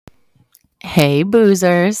Hey,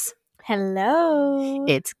 boozers. Hello.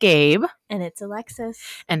 It's Gabe, And it's Alexis.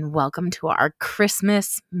 and welcome to our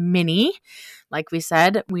Christmas mini. Like we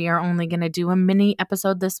said, we are only going to do a mini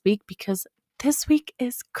episode this week because this week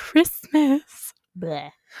is Christmas. Bleh.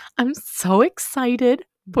 I'm so excited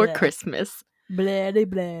for Bleh. Christmas. Blah,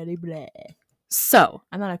 blah, blah. So,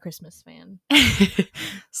 I'm not a Christmas fan.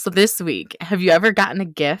 so this week, have you ever gotten a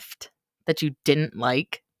gift that you didn't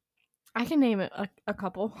like? I can name it a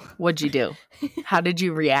couple. What'd you do? How did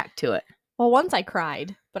you react to it? Well, once I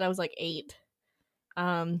cried, but I was like 8.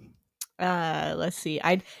 Let's see.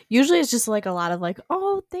 Usually it's just like a lot of like,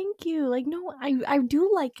 oh, thank you. Like, no, I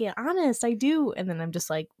do like it. Honest, I do. And then I'm just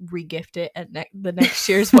like re-gift it at the next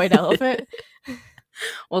year's White Elephant.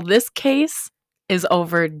 Well, this case is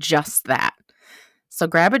over just that. So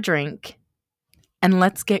grab a drink and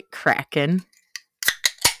let's get cracking.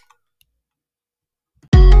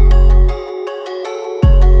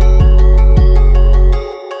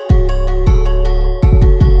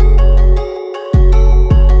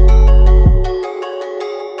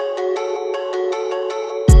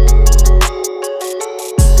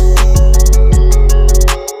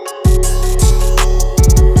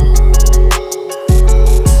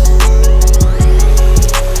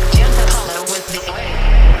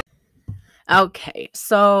 Okay,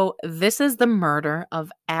 so this is the murder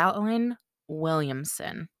of Alan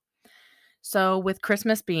Williamson. So with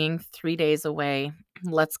Christmas being 3 days away,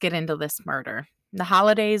 let's get into this murder. The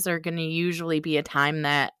holidays are going to usually be a time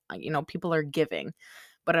that, people are giving.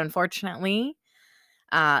 But unfortunately,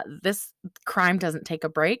 this crime doesn't take a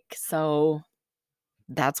break. So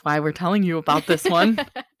that's why we're telling you about this one.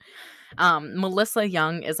 Melissa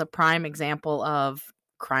Young is a prime example of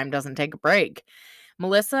crime doesn't take a break.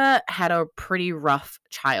 Melissa had a pretty rough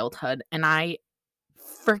childhood, and I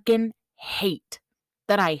freaking hate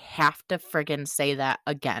that I have to friggin' say that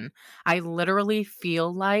again. I literally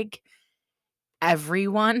feel like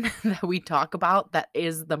everyone that we talk about that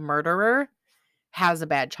is the murderer has a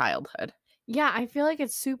bad childhood. Yeah, I feel like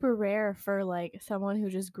it's super rare for like someone who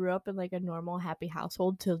just grew up in like a normal happy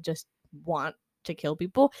household to just want to kill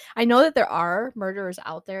people. I know that there are murderers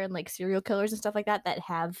out there and like serial killers and stuff like that that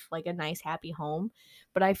have like a nice happy home,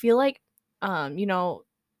 but I feel like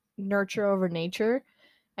nurture over nature.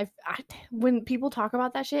 When people talk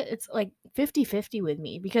about that shit, it's like 50-50 with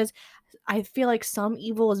me because I feel like some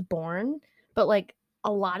evil is born, but like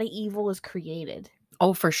a lot of evil is created.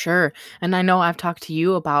 Oh, for sure. And I know I've talked to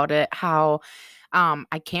you about it, how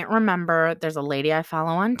I can't remember. There's a lady I follow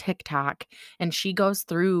on TikTok, and she goes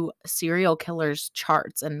through serial killers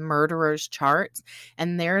charts and murderers charts.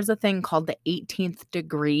 And there's a thing called the 18th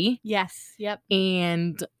degree. Yes. Yep.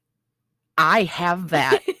 And I have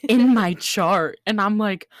that in my chart. And I'm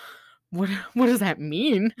like, what does that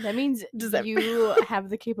mean? That means you have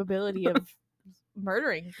the capability of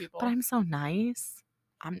murdering people. But I'm so nice.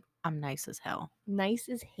 I'm nice as hell. Nice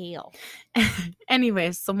as hell.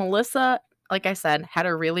 Anyways, so Melissa, like I said, had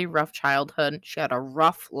a really rough childhood. She had a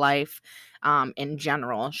rough life in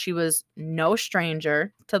general. She was no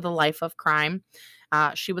stranger to the life of crime.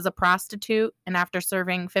 She was a prostitute, and after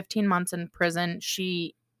serving 15 months in prison,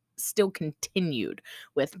 she still continued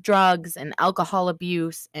with drugs and alcohol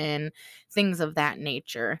abuse and things of that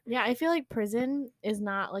nature. Yeah, I feel like prison is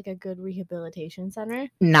not like a good rehabilitation center.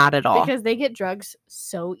 Not at all. Because they get drugs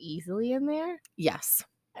so easily in there. Yes.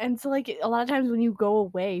 And so like a lot of times when you go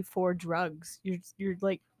away for drugs,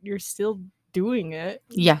 you're still doing it.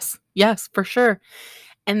 Yes, for sure.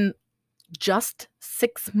 And just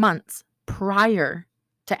 6 months prior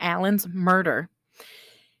to Alan's murder,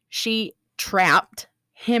 she trapped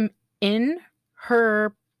him in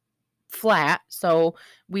her flat. So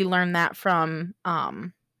we learned that from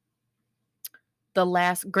the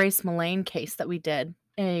last Grace Mullane case that we did.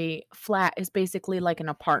 A flat is basically like an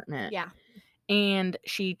apartment. Yeah. And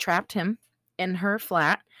she trapped him in her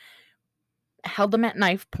flat, held him at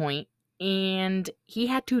knife point, and he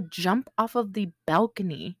had to jump off of the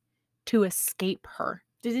balcony to escape her.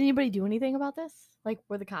 Did anybody do anything about this? Like,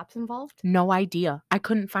 were the cops involved? No idea. I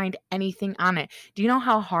couldn't find anything on it. Do you know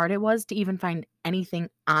how hard it was to even find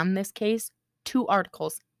anything on this case? 2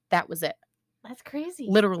 articles. That was it. That's crazy.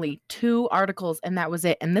 Literally 2 articles, and that was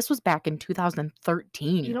it. And this was back in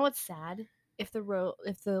 2013. You know what's sad? If the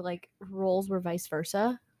roles were vice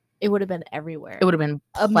versa, it would have been everywhere. It would have been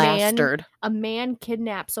plastered. A man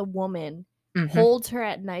kidnaps a woman, holds her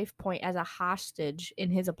at knife point as a hostage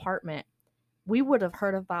in his apartment. We would have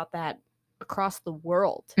heard about that across the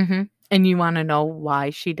world. And you want to know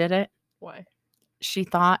why she did it? Why? She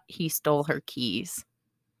thought he stole her keys,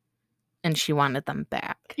 and she wanted them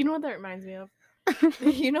back. You know what that reminds me of?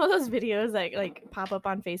 You know those videos that like pop up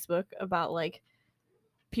on Facebook about like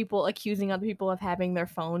people accusing other people of having their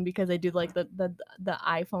phone because they do like the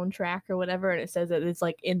iPhone track or whatever, and it says that it's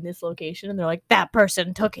like in this location, and they're like, that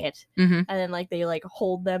person took it, Mm-hmm. and then like they like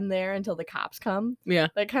hold them there until the cops come. Yeah.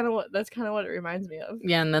 That's kind of what it reminds me of.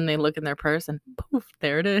 Yeah, and then they look in their purse and poof,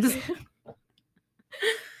 there it is.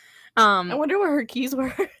 I wonder where her keys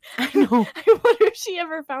were. I know. I wonder if she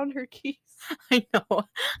ever found her keys. I know.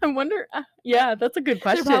 I wonder. Yeah, that's a good They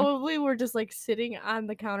question. probably were just like sitting on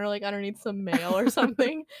the counter, like underneath some mail or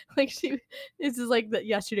something. Like this is like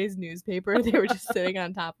yesterday's newspaper. They were just sitting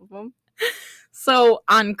on top of them. So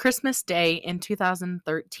on Christmas Day in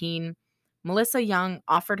 2013, Melissa Young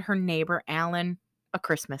offered her neighbor Alan a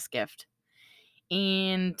Christmas gift.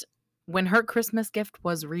 And when her Christmas gift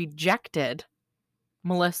was rejected,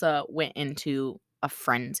 Melissa went into a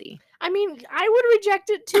frenzy. I mean, I would reject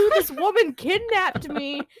it too. This woman kidnapped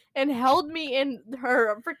me and held me in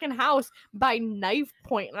her freaking house by knife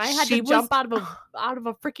point, and I had to jump out of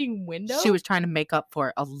a freaking window. She was trying to make up for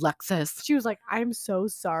it, Alexis. She was like, "I'm so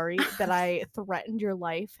sorry that I threatened your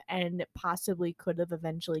life and possibly could have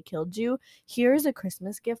eventually killed you. Here's a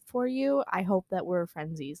Christmas gift for you. I hope that we're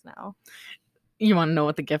friendsies now." You want to know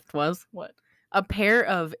what the gift was? What? A pair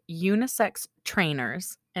of unisex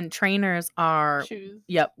trainers. And trainers are shoes.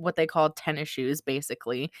 Yep, what they call tennis shoes,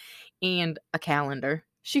 basically. And a calendar.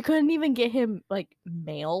 She couldn't even get him like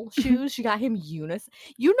male shoes. She got him unisex.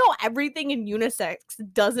 You know, everything in unisex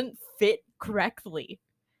doesn't fit correctly.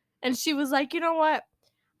 And she was like, you know what?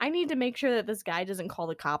 I need to make sure that this guy doesn't call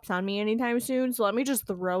the cops on me anytime soon. So let me just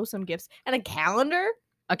throw some gifts. And a calendar?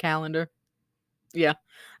 A calendar. Yeah,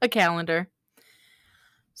 a calendar.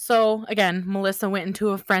 So, again, Melissa went into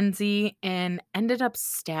a frenzy and ended up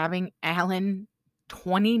stabbing Alan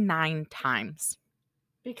 29 times.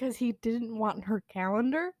 Because he didn't want her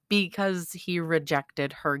calendar? Because he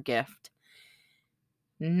rejected her gift.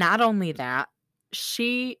 Not only that,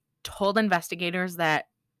 she told investigators that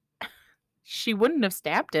she wouldn't have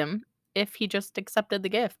stabbed him if he just accepted the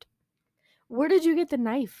gift. Where did you get the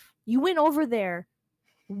knife? You went over there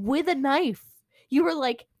with a knife. You were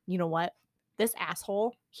like, you know what? This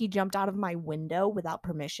asshole, he jumped out of my window without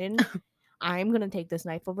permission. I'm going to take this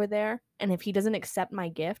knife over there. And if he doesn't accept my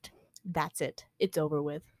gift, that's it. It's over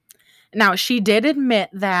with. Now, she did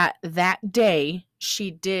admit that day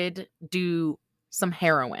she did do some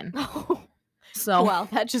heroin. So well,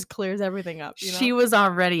 that just clears everything up. You know? She was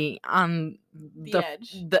already on the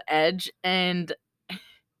edge. And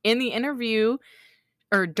in the interview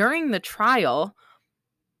or during the trial,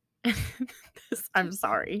 I'm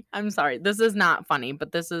sorry. This is not funny,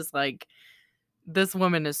 but this is like, this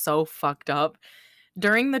woman is so fucked up.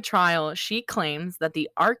 During the trial, she claims that the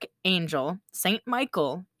archangel, Saint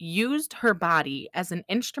Michael, used her body as an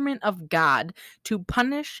instrument of God to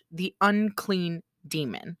punish the unclean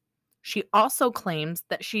demon. She also claims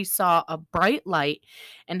that she saw a bright light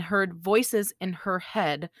and heard voices in her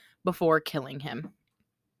head before killing him.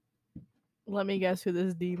 Let me guess who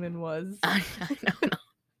this demon was. I don't know.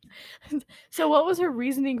 So what was her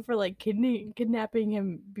reasoning for like kidnapping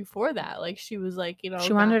him before that? Like she was like, you know,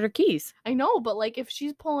 she wanted her keys. I know, but like if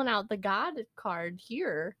she's pulling out the God card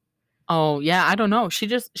here. Oh yeah, I don't know.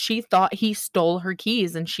 She thought he stole her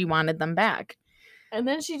keys and she wanted them back. And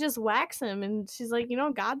then she just whacks him and she's like, you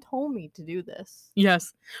know, God told me to do this.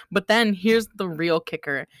 Yes. But then here's the real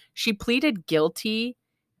kicker. She pleaded guilty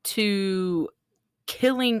to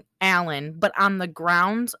killing Alan, but on the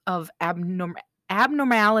grounds of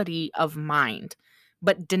abnormality of mind,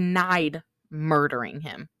 but denied murdering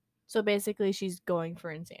him. So basically she's going for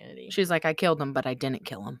insanity. She's like, I killed him, but I didn't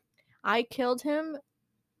kill him. I killed him,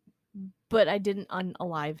 but I didn't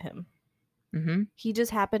unalive him. Mm-hmm. He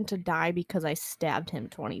just happened to die because I stabbed him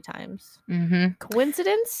 20 times. Mm-hmm.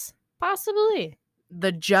 Coincidence? Possibly.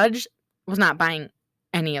 The judge was not buying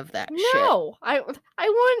any of that shit. No, I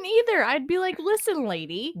wouldn't either. I'd be like, listen,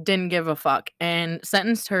 lady. Didn't give a fuck and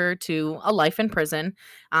sentenced her to a life in prison.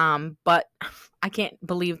 But I can't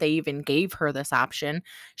believe they even gave her this option.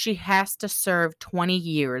 She has to serve 20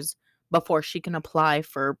 years before she can apply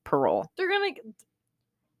for parole. They're gonna...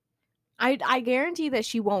 I guarantee that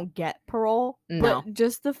she won't get parole. No. But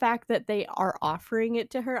just the fact that they are offering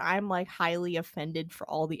it to her, I'm like highly offended for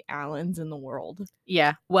all the Allens in the world.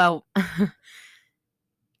 Yeah, well...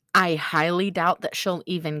 I highly doubt that she'll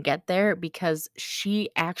even get there because she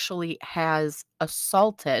actually has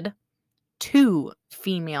assaulted 2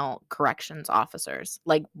 female corrections officers,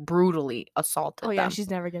 like brutally assaulted Oh yeah, them. she's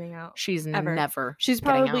never getting out. She's ever. never. She's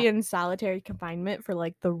probably in solitary confinement for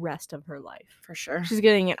like the rest of her life. For sure. She's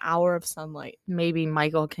getting an hour of sunlight. Maybe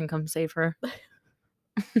Michael can come save her.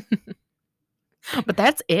 But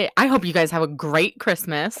that's it. I hope you guys have a great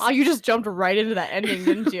Christmas. Wow, you just jumped right into that ending,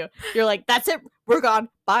 didn't you? You're like, that's it. We're gone.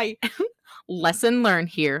 Bye. Lesson learned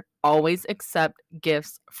here. Always accept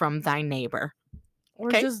gifts from thy neighbor. Or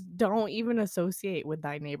Okay. just don't even associate with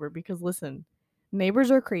thy neighbor because listen, neighbors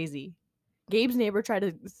are crazy. Gabe's neighbor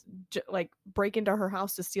tried to like break into her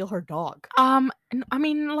house to steal her dog. I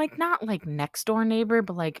mean, like not like next door neighbor,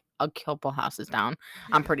 but like a couple houses down.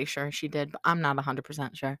 I'm pretty sure she did, but I'm not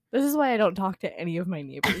 100% sure. This is why I don't talk to any of my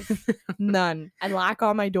neighbors. None. I lock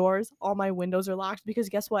all my doors. All my windows are locked because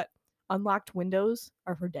guess what? Unlocked windows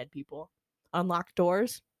are for dead people. Unlocked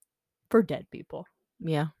doors for dead people.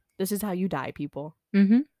 Yeah. This is how you die, people.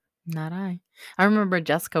 Mm-hmm. Not I. I remember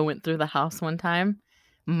Jessica went through the house one time,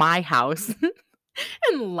 my house,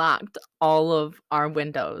 and locked all of our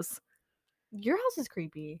windows. Your house is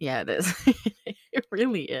creepy. Yeah, it is. It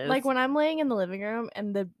really is. Like when I'm laying in the living room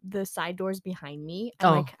and the side door's behind me,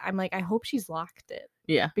 I'm like, I hope she's locked it.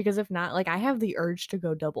 Yeah. Because if not, like I have the urge to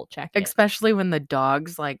go double check it. Especially when the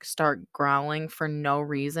dogs like start growling for no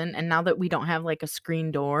reason. And now that we don't have like a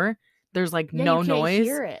screen door, there's like no you can't noise.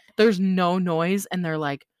 Hear it. There's no noise, and they're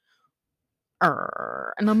like,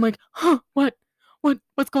 and I'm like, huh,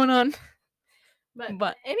 what's going on?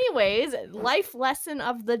 But anyways, life lesson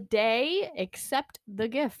of the day: accept the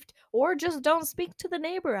gift, or just don't speak to the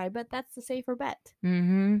neighbor. I bet that's the safer bet.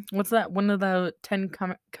 What's that? One of the 10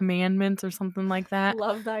 commandments or something like that?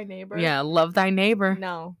 Love thy neighbor. Yeah, love thy neighbor.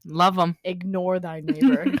 No, love them. Ignore thy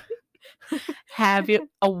neighbor. Have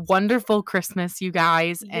a wonderful Christmas, you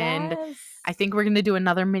guys. Yes. And I think we're going to do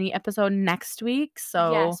another mini episode next week.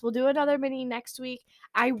 So yes, we'll do another mini next week.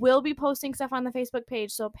 I will be posting stuff on the Facebook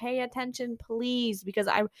page, so pay attention, please, because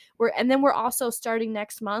we're also starting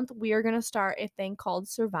next month. We are going to start a thing called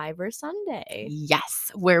Survivor Sunday.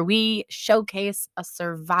 Yes, where we showcase a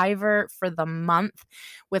survivor for the month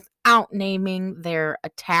without naming their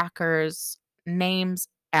attackers' names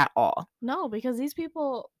at all. No, because these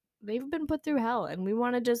people, they've been put through hell, and we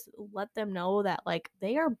want to just let them know that like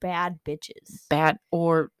they are bad bitches. Bad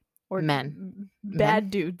or men.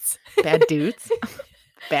 Bad dudes. Bad dudes.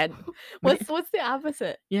 Bad. What's the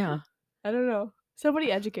opposite? Yeah. I don't know.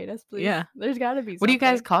 Somebody educate us, please. Yeah. There's got to be something. What do you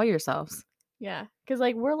guys call yourselves? Yeah. Because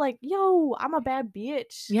like we're like, yo, I'm a bad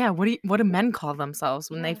bitch. Yeah. What do men call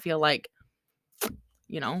themselves when they feel like,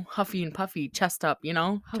 huffy and puffy, chest up,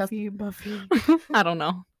 Huffy and puffy. I don't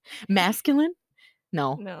know. Masculine?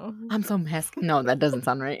 No. No. I'm so masculine. No, that doesn't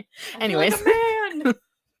sound right. Anyways. Like a man.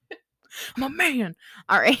 I'm a man.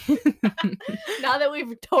 All right. Now that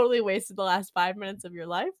we've totally wasted the last 5 minutes of your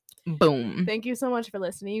life. Boom. Thank you so much for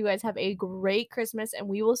listening. You guys have a great Christmas, and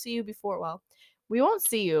we will see you we won't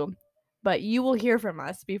see you, but you will hear from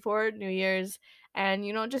us before New Year's. And,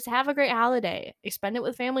 just have a great holiday. Spend it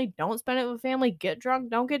with family. Don't spend it with family. Get drunk.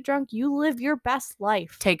 Don't get drunk. You live your best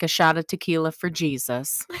life. Take a shot of tequila for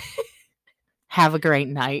Jesus. Have a great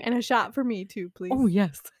night. And a shot for me too, please. Oh,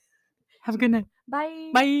 yes. Have a good night.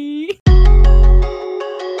 Bye. Bye.